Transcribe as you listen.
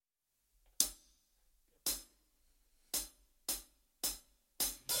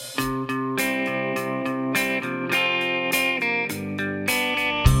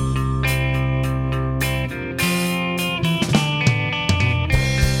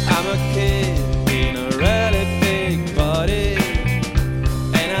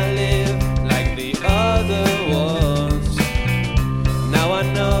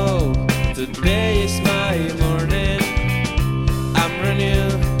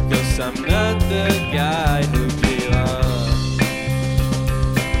I'm not the guy who gave up.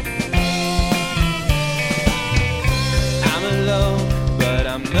 I'm alone, but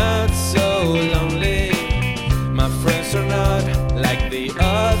I'm not so lonely. My friends are not like the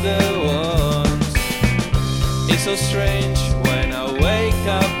other ones. It's so strange when I wake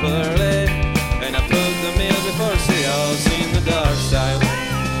up early and I put the meal before cereals in the dark side.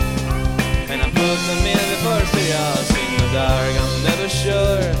 And I put the meal before cereals in the dark. I'm never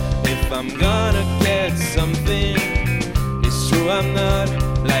sure if I'm gonna get something. It's true I'm not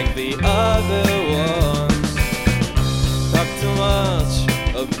like the other ones. Talk too much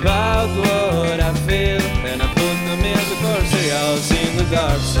about what I feel. And I put the meal before cereals in the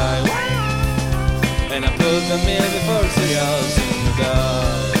dark side. And I put the meal before cereals in the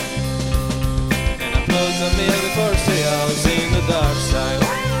dark. And I put the meal before cereals in the dark side.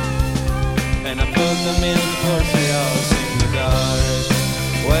 And I put the meal before cereals in the dark.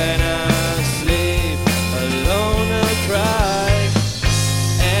 When I sleep alone I cry,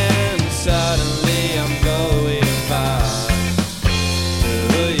 and suddenly I'm going back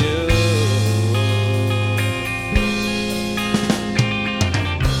to you.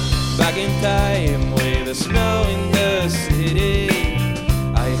 Back in time with the snow in the city,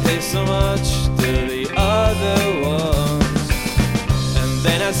 I hate so much to the other ones. And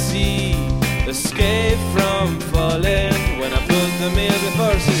then I see escape from falling when I put the meal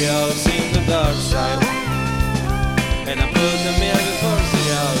before cereals in the dark side. And I put